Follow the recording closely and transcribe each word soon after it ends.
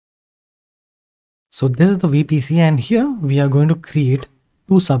So this is the VPC, and here we are going to create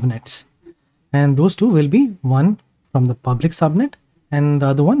two subnets, and those two will be one from the public subnet and the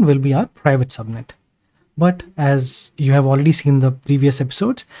other one will be our private subnet. But as you have already seen the previous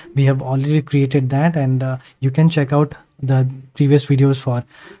episodes, we have already created that, and you can check out the previous videos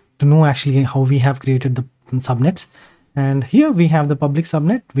to know actually how we have created the subnets. And here we have the public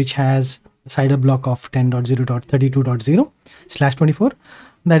subnet, which has a CIDR block of 10.0.32.0/24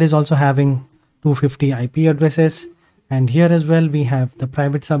 that is also having 250 IP addresses. And here as well we have the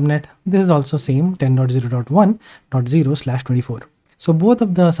private subnet. This is also same 10.0.1.0/24. So both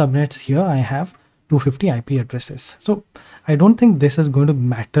of the subnets here I have 250 IP addresses. So I don't think this is going to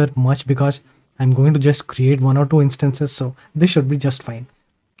matter much because I'm going to just create one or two instances, so this should be just fine.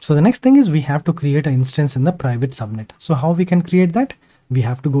 So the next thing is we have to create an instance in the private subnet. So how we can create that? We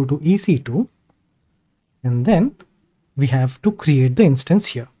have to go to EC2 and then we have to create the instance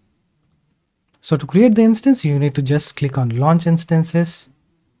here. So to create the instance, you need to just click on launch instances.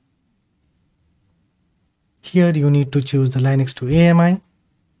 Here you need to choose the Linux to AMI.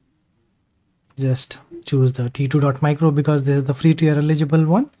 Just choose the t2.micro because this is the free tier eligible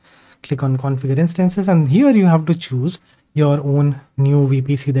one. Click on configure instances, and here you have to choose your own new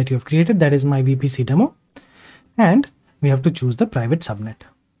VPC that you have created. That is my VPC demo. And we have to choose the private subnet.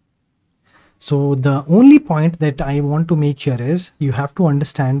 So the only point that I want to make here is you have to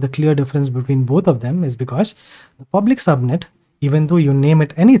understand the clear difference between both of them is because the public subnet, even though you name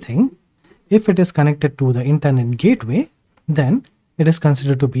it anything, if it is connected to the internet gateway, then it is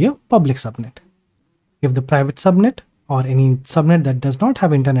considered to be a public subnet. If the private subnet or any subnet that does not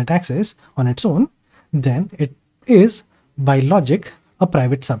have internet access on its own, then it is by logic a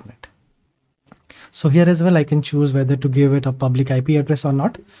private subnet. So here as well I can choose whether to give it a public IP address or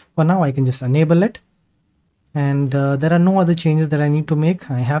not. For now I can just enable it, and there are no other changes that I need to make.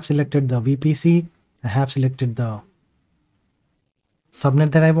 I have selected the VPC, I have selected the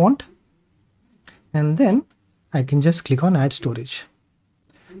subnet that I want, and then I can just click on add storage.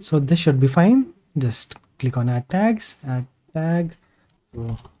 So this should be fine. Just click on add tags, add tag,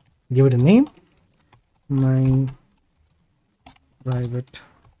 so give it a name, my private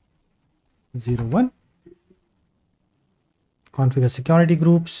 01. Configure security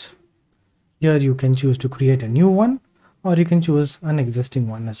groups. Here you can choose to create a new one or you can choose an existing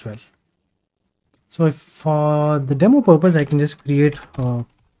one as well. So if for the demo purpose I can just create a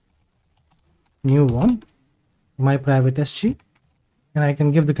new one, my private SG, and I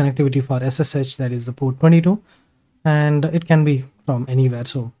can give the connectivity for SSH, that is the port 22, and it can be from anywhere,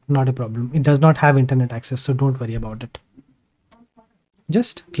 so not a problem. It does not have internet access, so don't worry about it.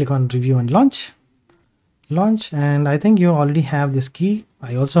 Just click on review and launch, and I think you already have this key.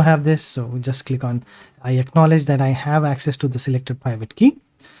 I also have this, so just click on I acknowledge that I have access to the selected private key.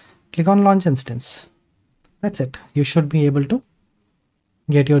 Click on launch instance. That's it. You should be able to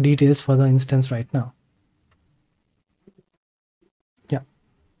get your details for the instance right now. Yeah,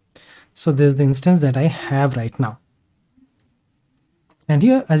 so this is the instance that I have right now, and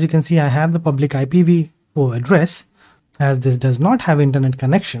here as you can see I have the public IPv4 address. As this does not have internet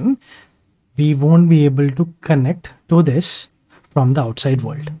connection, we won't be able to connect to this from the outside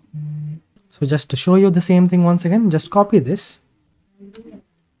world. So just to show you the same thing once again, just copy this,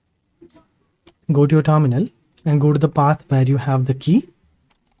 go to your terminal and go to the path where you have the key.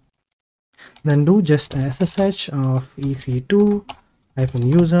 Then do just SSH of EC2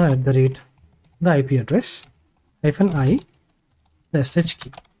 -user @ the IP address -I the SH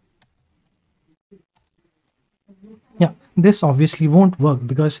key. Yeah, this obviously won't work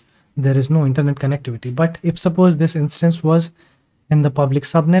because there is no internet connectivity. But if suppose this instance was in the public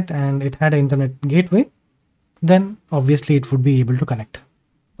subnet and it had an internet gateway, then obviously it would be able to connect.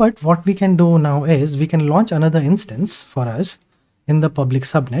 But what we can do now is we can launch another instance for us in the public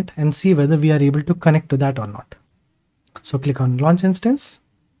subnet and see whether we are able to connect to that or not. So click on launch instance,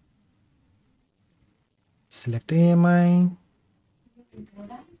 select AMI,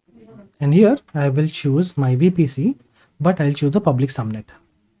 and here I will choose my VPC, but I'll choose the public subnet,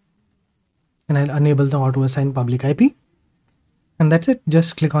 and I'll enable the auto assign public IP, and that's it.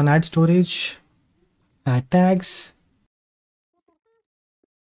 Just click on add storage, add tags,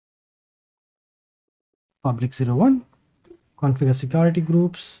 public 01, configure security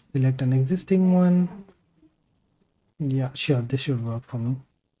groups, select an existing one. Yeah, sure, this should work for me.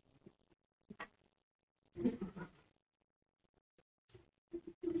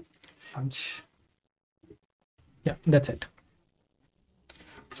 Launch. Yeah, that's it.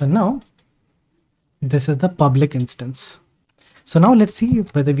 So now this is the public instance. So now let's see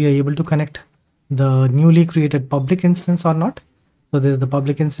whether we are able to connect the newly created public instance or not. So this is the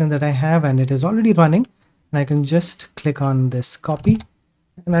public instance that I have and it is already running, and I can just click on this copy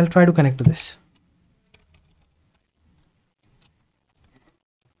and I'll try to connect to this.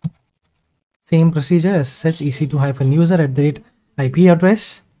 Same procedure as such, EC2-user @IP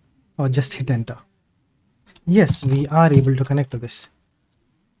address, or just hit enter. Yes, we are able to connect to this.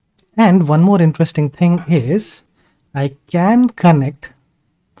 And one more interesting thing is I can connect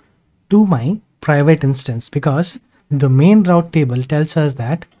to my private instance, because the main route table tells us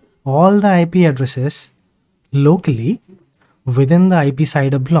that all the IP addresses locally within the IP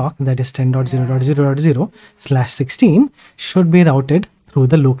CIDR block, that is 10.0.0.0/16, should be routed through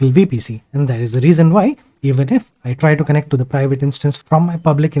the local VPC. And that is the reason why even if I try to connect to the private instance from my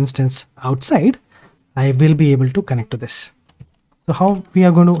public instance outside, I will be able to connect to this. So how we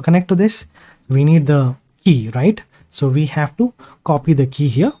are going to connect to this? We need the key, right? So we have to copy the key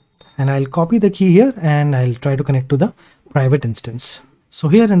here, and I'll copy the key here and I'll try to connect to the private instance. So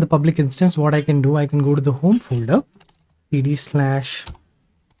here in the public instance, what I can do, I can go to the home folder,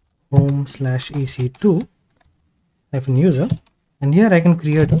 cd/home/ec2-user, and here I can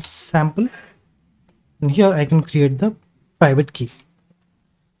create a sample, and here I can create the private key.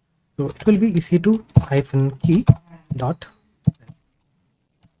 So it will be ec2-key dot,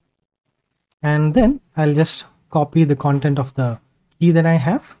 and then I'll just copy the content of the key that I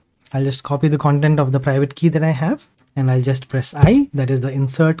have. I'll just copy the content of the private key that I have, and I'll just press I, that is the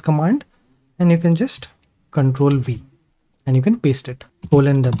insert command, and you can just Control V and you can paste it,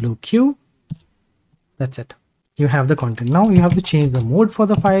 :WQ. That's it. You have the content. Now you have to change the mode for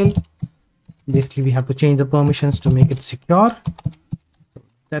the file. Basically we have to change the permissions to make it secure.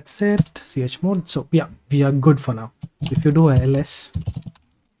 That's it, chmod. So yeah, we are good for now. If you do ls-altr,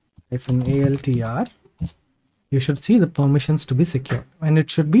 you should see the permissions to be secure, and it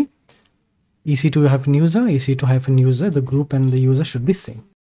should be EC2-user, EC2-user, the group and the user should be same.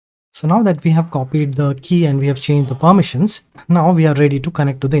 So now that we have copied the key and we have changed the permissions, now we are ready to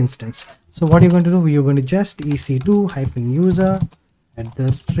connect to the instance. So what you're going to do, you're going to just EC2-user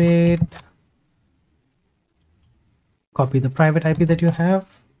copy the private IP that you have,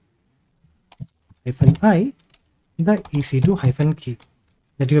 -i, the EC2-key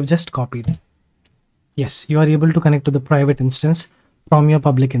that you have just copied. Yes, you are able to connect to the private instance from your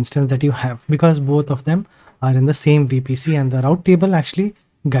public instance that you have, because both of them are in the same VPC and the route table actually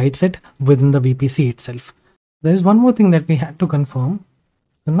guides it within the VPC itself. There is one more thing that we had to confirm.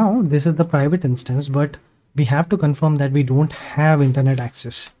 So now this is the private instance, but we have to confirm that we don't have internet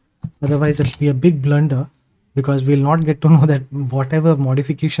access. Otherwise it will be a big blunder, because we'll not get to know that whatever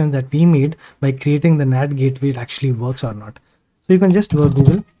modifications that we made by creating the NAT gateway, it actually works or not. So you can just do a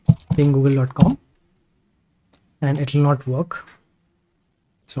Google, ping google.com, and it will not work.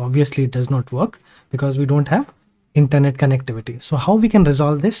 So obviously it does not work because we don't have internet connectivity. So how we can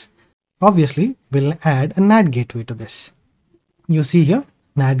resolve this? Obviously we'll add a NAT gateway to this. You see here,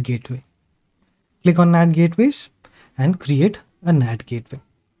 NAT gateway. Click on NAT gateways and create a NAT gateway.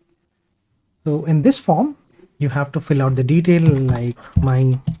 So in this form, you have to fill out the detail like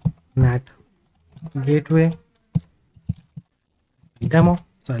my NAT gateway demo.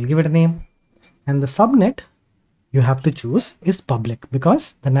 So I'll give it a name, and the subnet you have to choose is public,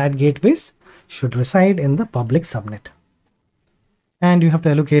 because the NAT gateways should reside in the public subnet, and you have to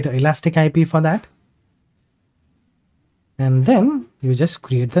allocate an elastic IP for that, and then you just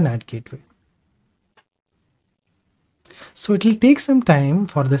create the NAT gateway. So it will take some time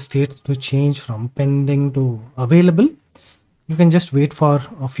for the states to change from pending to available. You can just wait for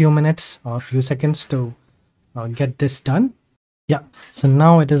a few minutes or a few seconds to get this done. Yeah, so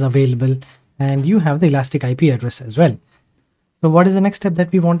now it is available and you have the elastic IP address as well. So what is the next step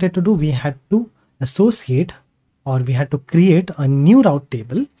that we wanted to do? We had to associate, or we had to create a new route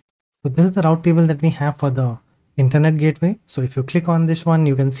table. So this is the route table that we have for the internet gateway. So if you click on this one,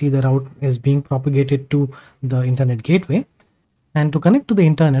 you can see the route is being propagated to the internet gateway. And to connect to the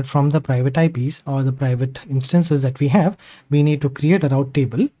internet from the private IPs or the private instances that we have, we need to create a route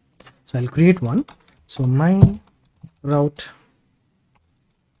table. So I'll create one. So my route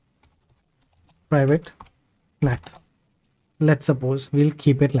private NAT. Let's suppose we'll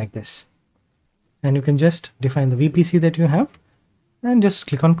keep it like this. And you can just define the VPC that you have and just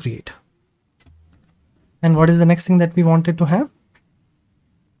click on create. And what is the next thing that we wanted to have?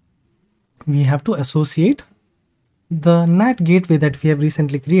 We have to associate the NAT gateway that we have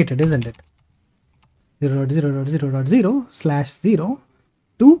recently created, isn't it? 0.0.0.0/0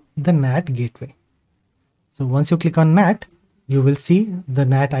 to the NAT gateway. So once you click on NAT, you will see the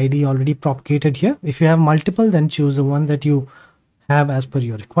NAT ID already propagated here. If you have multiple, then choose the one that you have as per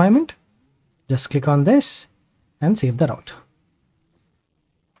your requirement. Just click on this and save the route.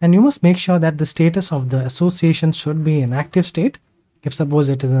 And you must make sure that the status of the association should be an active state. If suppose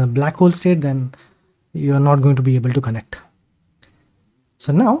it is in a black hole state, then you are not going to be able to connect.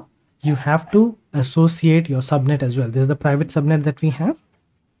 So now you have to associate your subnet as well. This is the private subnet that we have.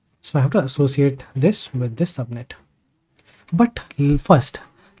 So I have to associate this with this subnet. But first,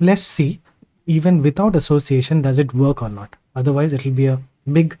 let's see, even without association, does it work or not? Otherwise, it will be a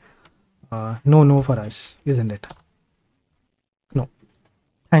big no for us, isn't it? No.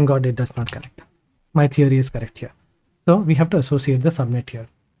 Thank God it does not connect. My theory is correct here. So we have to associate the subnet here.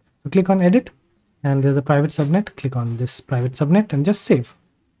 So click on edit, and there's a private subnet. Click on this private subnet and just save.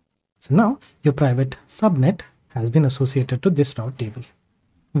 So now your private subnet has been associated to this route table.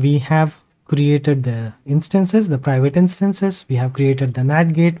 We have created the instances, the private instances. We have created the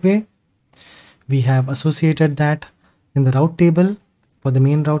NAT gateway. We have associated that in the route table. For the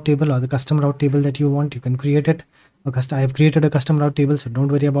main route table or the custom route table that you want, you can create it. I have created a custom route table, so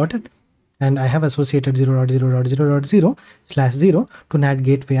don't worry about it. And I have associated 0.0.0.0/0 to NAT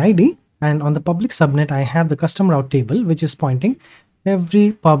gateway ID. And on the public subnet, I have the custom route table, which is pointing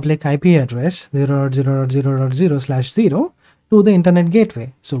every public IP address 0.0.0.0/0 to the internet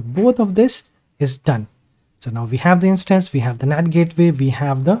gateway. So both of this is done. So now we have the instance, we have the NAT gateway, we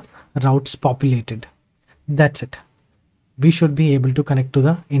have the routes populated. That's it. We should be able to connect to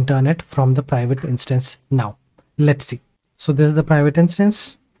the internet from the private instance now. Let's see. So this is the private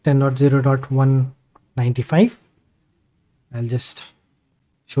instance 10.0.195. I'll just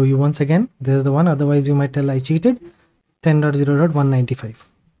show you once again. This is the one, otherwise you might tell I cheated. 10.0.195.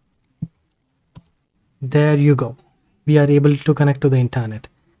 There you go. We are able to connect to the internet.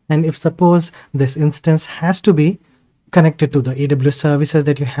 And if suppose this instance has to be connected to the AWS services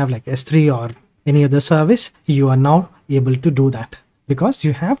that you have, like S3 or any other service, you are now able to do that because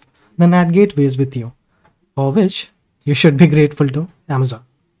you have the NAT gateways with you, for which you should be grateful to Amazon,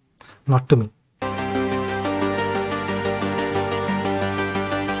 not to me.